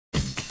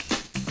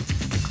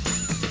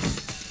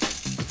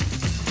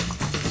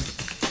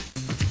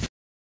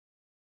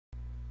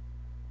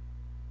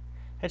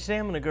Hey, today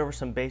I'm going to go over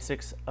some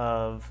basics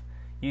of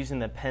using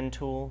the pen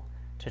tool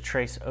to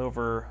trace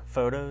over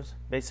photos.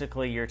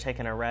 Basically, you're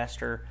taking a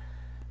raster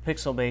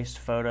pixel-based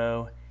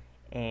photo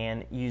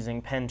and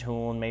using pen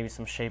tool and maybe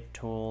some shape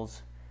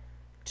tools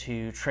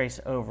to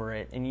trace over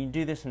it. And you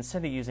do this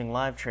instead of using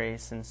live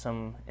trace in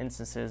some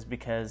instances,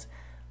 because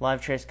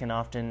live trace can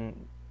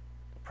often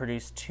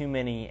produce too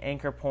many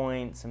anchor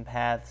points and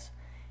paths.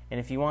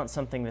 And if you want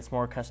something that's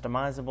more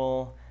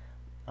customizable,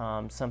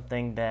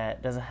 something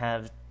that doesn't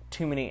have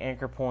too many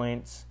anchor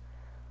points,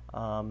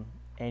 and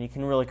you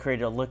can really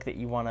create a look that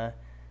you want to,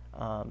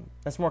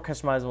 that's more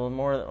customizable,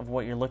 more of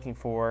what you're looking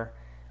for,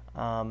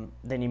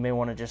 then you may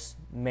want to just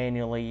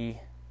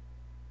manually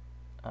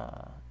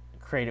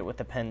create it with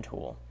the pen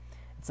tool.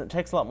 It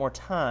takes a lot more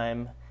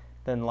time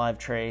than live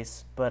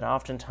trace, but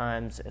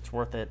oftentimes it's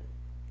worth it.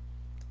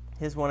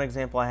 Here's one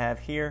example I have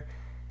here.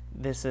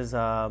 This is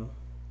one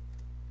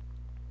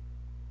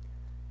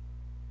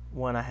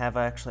I have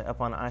actually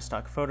up on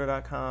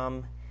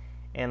iStockPhoto.com.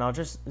 And I'll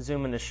just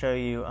zoom in to show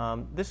you.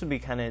 This would be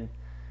kind of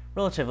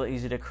relatively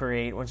easy to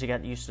create once you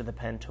got used to the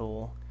pen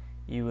tool.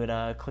 You would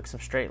click some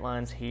straight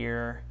lines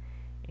here,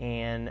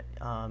 and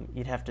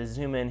you'd have to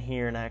zoom in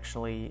here and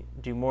actually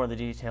do more of the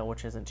detail,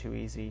 which isn't too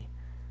easy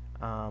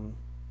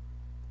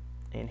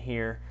in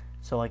here.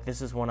 So like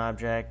this is one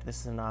object, this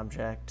is an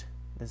object,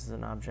 this is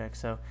an object.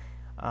 So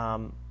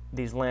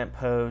these lamp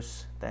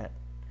posts, that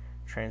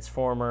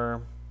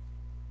transformer,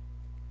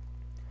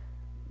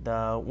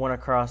 the one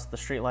across the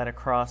street light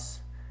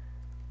across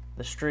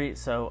the street.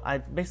 So I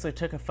basically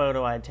took a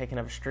photo I had taken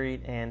of a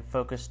street and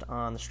focused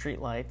on the street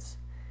lights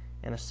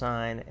and a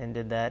sign and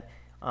did that.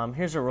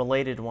 Here's a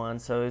related one.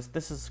 So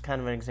this is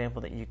kind of an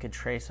example that you could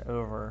trace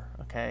over,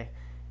 okay,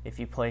 if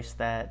you place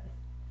that.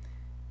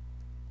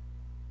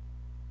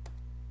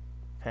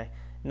 Okay,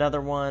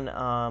 another one,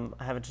 I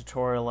have a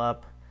tutorial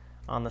up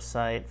on the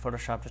site,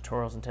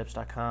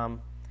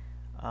 photoshoptutorialsandtips.com,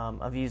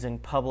 of using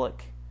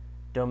public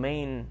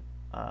domain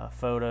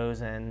photos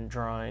and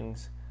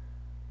drawings,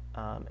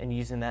 and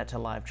using that to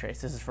live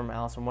trace. This is from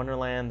Alice in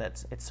Wonderland.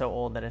 It's so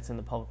old that it's in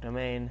the public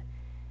domain,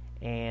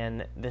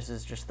 and this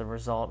is just the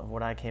result of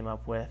what I came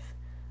up with.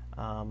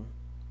 And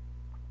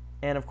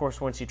of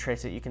course, once you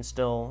trace it, you can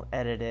still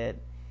edit it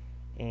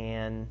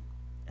and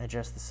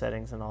adjust the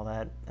settings and all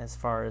that, as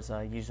far as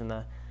using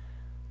the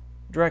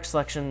direct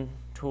selection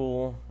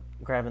tool,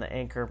 grabbing the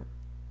anchor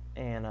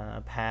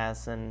and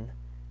paths, and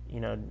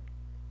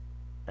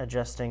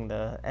adjusting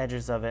the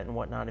edges of it and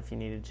whatnot if you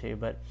needed to.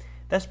 But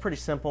that's a pretty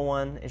simple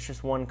one. It's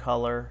just one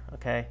color,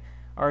 okay?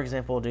 Our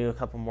example will do a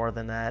couple more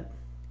than that.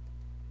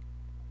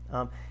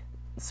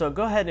 So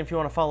go ahead, and if you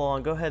want to follow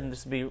along, go ahead, and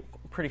this will be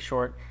pretty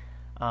short,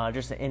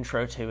 just an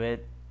intro to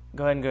it.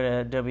 Go ahead and go to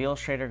Adobe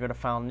Illustrator, go to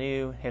File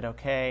New, hit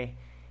OK,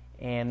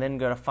 and then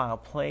go to File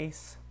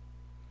Place.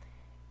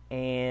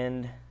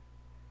 And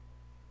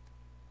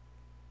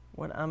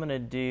what I'm going to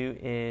do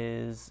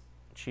is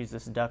choose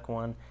this duck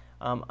one.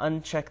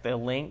 Uncheck the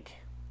link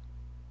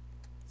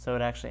so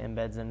it actually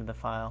embeds into the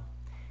file.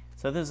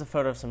 So this is a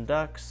photo of some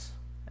ducks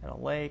at a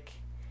lake,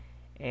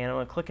 and I'm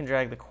going to click and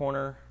drag the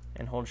corner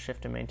and hold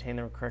shift to maintain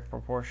the correct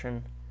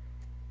proportion.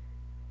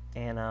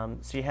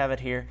 And so you have it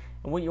here,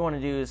 and what you want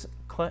to do is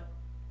click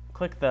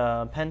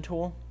the pen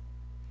tool,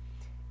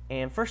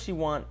 and first you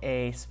want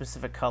a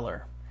specific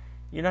color.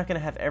 You're not going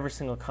to have every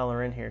single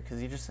color in here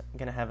because you're just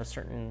going to have a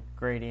certain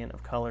gradient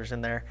of colors in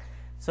there.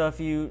 So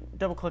if you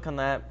double click on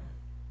that,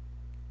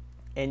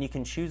 and you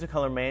can choose a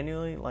color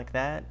manually like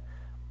that,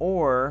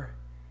 or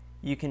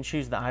you can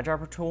choose the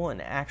eyedropper tool and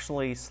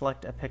actually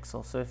select a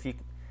pixel. So if you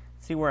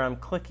see where I'm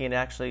clicking, it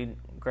actually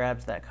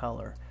grabs that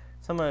color.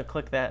 So I'm going to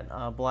click that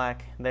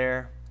black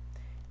there,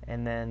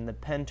 and then the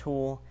pen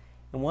tool.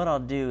 And what I'll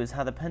do is,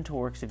 how the pen tool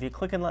works, if you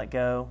click and let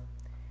go,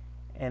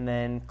 and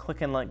then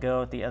click and let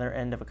go at the other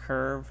end of a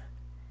curve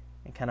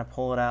and kind of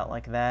pull it out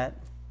like that.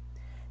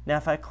 Now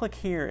if I click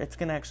here, it's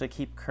going to actually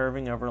keep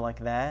curving over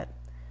like that.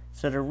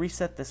 So to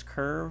reset this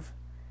curve,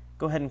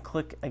 go ahead and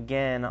click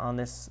again on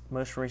this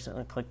most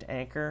recently clicked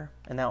anchor,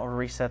 and that will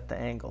reset the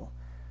angle.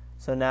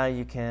 So now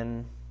you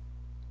can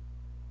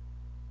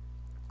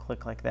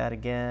click like that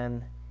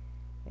again,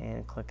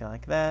 and click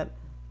like that.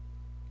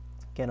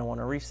 Again, I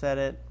want to reset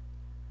it,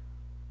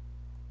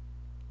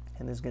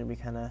 and this is going to be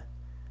kind of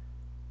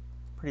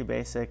pretty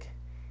basic,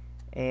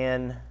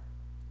 and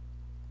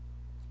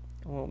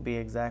it won't be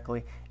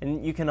exactly.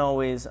 And you can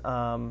always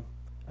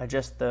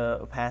adjust the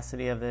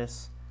opacity of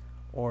this,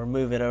 or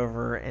move it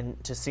over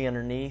and to see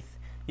underneath.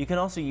 You can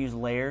also use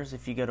layers.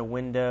 If you go to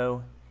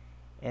Window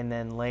and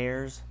then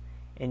Layers,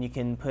 and you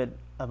can put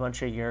a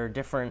bunch of your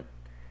different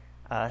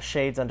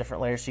shades on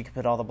different layers. So you can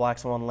put all the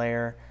blacks on one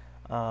layer,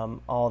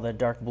 all the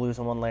dark blues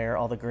on one layer,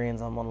 all the greens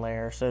on one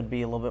layer, so it'd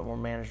be a little bit more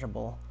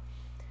manageable.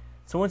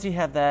 So once you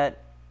have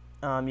that,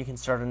 you can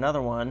start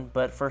another one,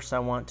 but first I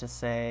want to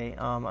say,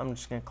 I'm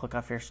just going to click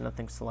off here so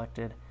nothing's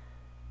selected,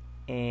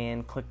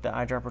 and click the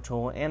eyedropper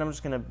tool, and I'm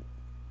just going to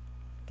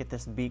get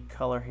this beak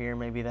color here,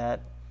 maybe that,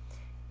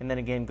 and then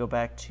again go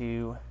back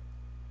to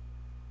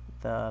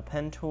the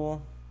pen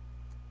tool,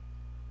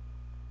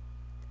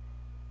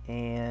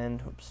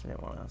 and oops, I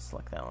didn't want to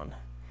select that one.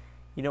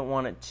 You don't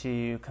want it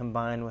to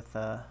combine with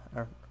our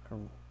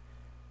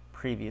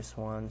previous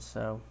one,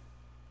 so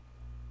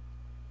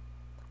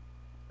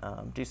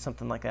do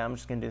something like that. I'm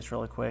just going to do this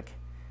really quick.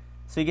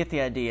 So you get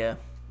the idea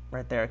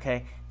right there,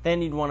 okay?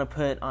 Then you'd want to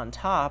put on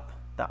top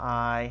the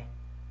eye.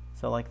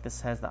 So like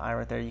this has the eye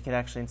right there. You could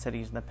actually, instead of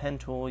using the pen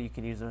tool, you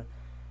could use a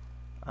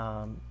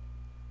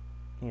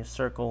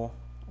circle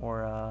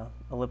or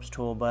ellipse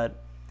tool, but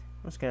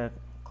I'm just going to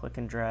click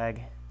and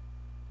drag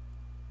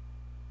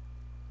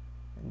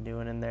and do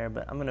it in there.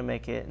 But I'm going to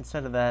make it,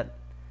 instead of that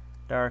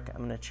dark,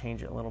 I'm going to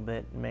change it a little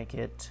bit and make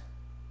it,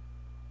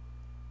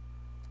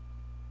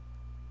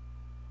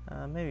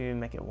 maybe even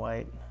make it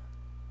white.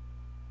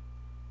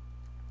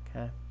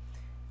 Okay,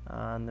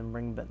 and then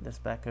bring this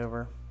back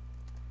over.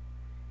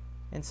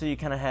 And so you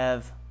kind of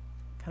have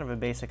a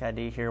basic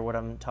idea here what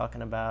I'm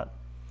talking about.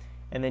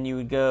 And then you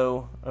would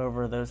go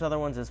over those other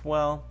ones as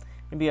well.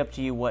 It'd be up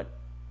to you what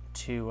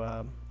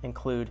to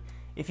include.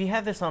 If you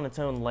have this on its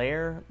own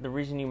layer, the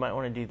reason you might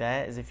want to do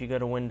that is if you go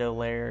to Window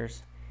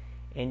Layers,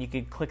 and you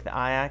could click the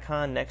eye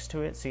icon next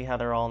to it, see how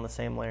they're all in the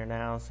same layer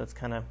now, so it's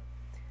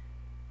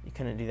you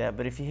couldn't do that.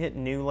 But if you hit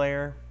New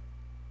Layer,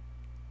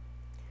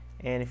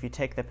 and if you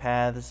take the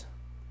paths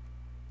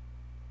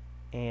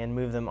and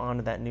move them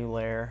onto that new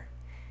layer,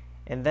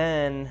 and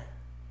then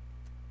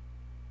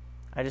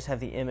I just have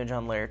the image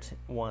on layer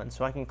 1,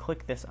 so I can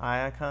click this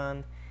eye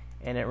icon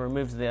and it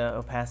removes the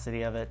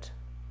opacity of it.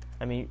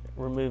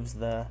 Removes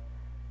the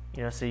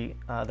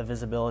the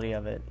visibility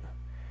of it.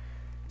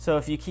 So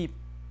if you keep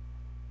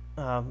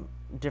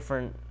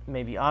different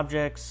maybe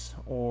objects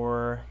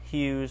or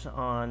hues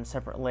on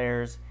separate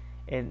layers,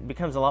 it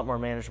becomes a lot more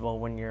manageable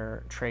when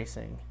you're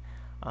tracing.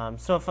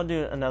 So if I'll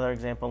do another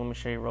example, let me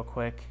show you real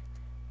quick.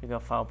 You go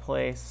File,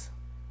 Place,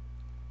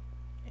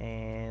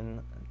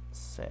 and let's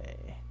say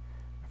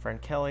my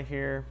friend Kelly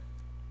here.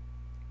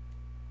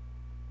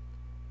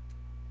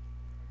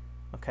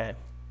 Okay.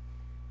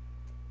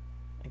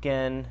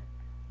 Again,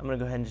 I'm going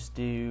to go ahead and just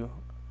do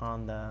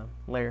on the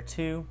layer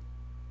 2,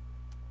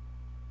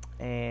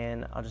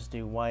 and I'll just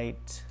do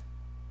white,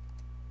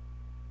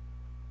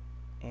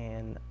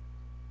 and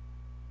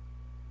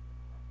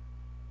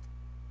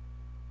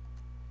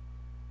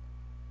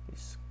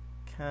it's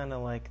kind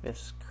of like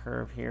this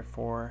curve here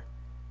for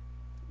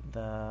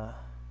the.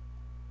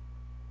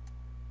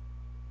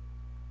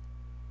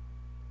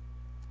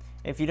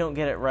 If you don't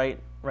get it right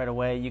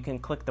away, you can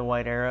click the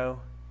white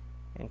arrow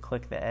and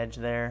click the edge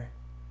there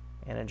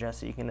and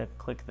adjust it. You can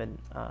click the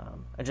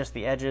adjust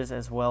the edges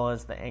as well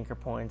as the anchor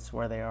points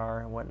where they are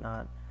and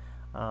whatnot.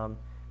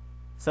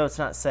 So it's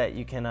not set.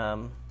 You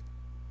can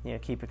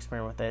keep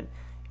experimenting with it.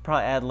 You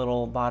probably add a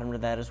little bottom to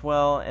that as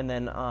well. And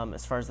then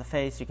as far as the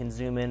face, you can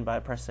zoom in by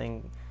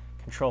pressing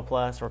Control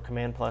plus or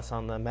Command plus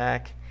on the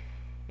Mac.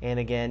 And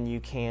again, you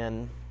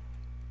can.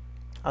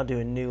 I'll do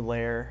a new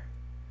layer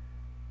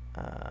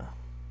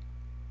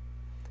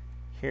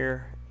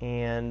here,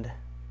 and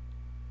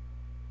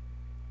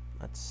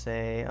let's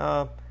say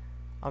I'll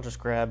just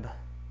grab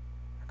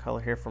a color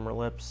here from her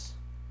lips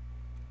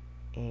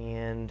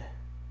and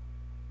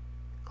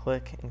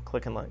click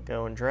and let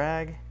go and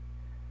drag,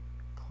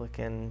 click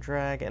and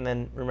drag, and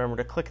then remember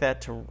to click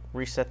that to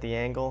reset the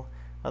angle,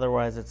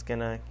 otherwise it's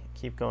gonna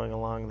keep going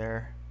along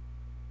there.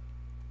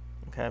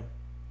 Okay,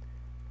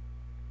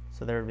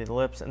 so there would be the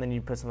lips, and then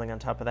you put something on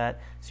top of that.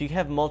 So you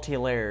have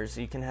multi-layers.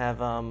 You can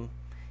have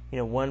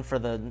one for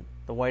the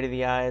white of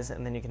the eyes,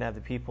 and then you can have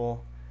the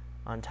pupil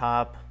on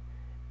top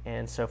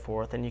and so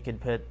forth, and you could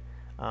put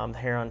the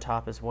hair on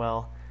top as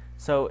well.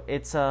 So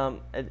it's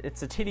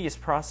a tedious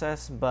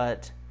process,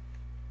 but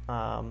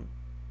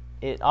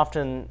it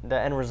often the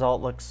end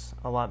result looks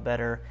a lot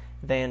better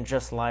than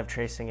just live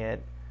tracing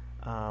it.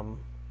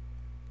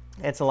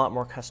 It's a lot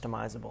more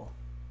customizable.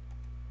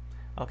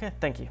 Okay,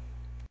 thank you.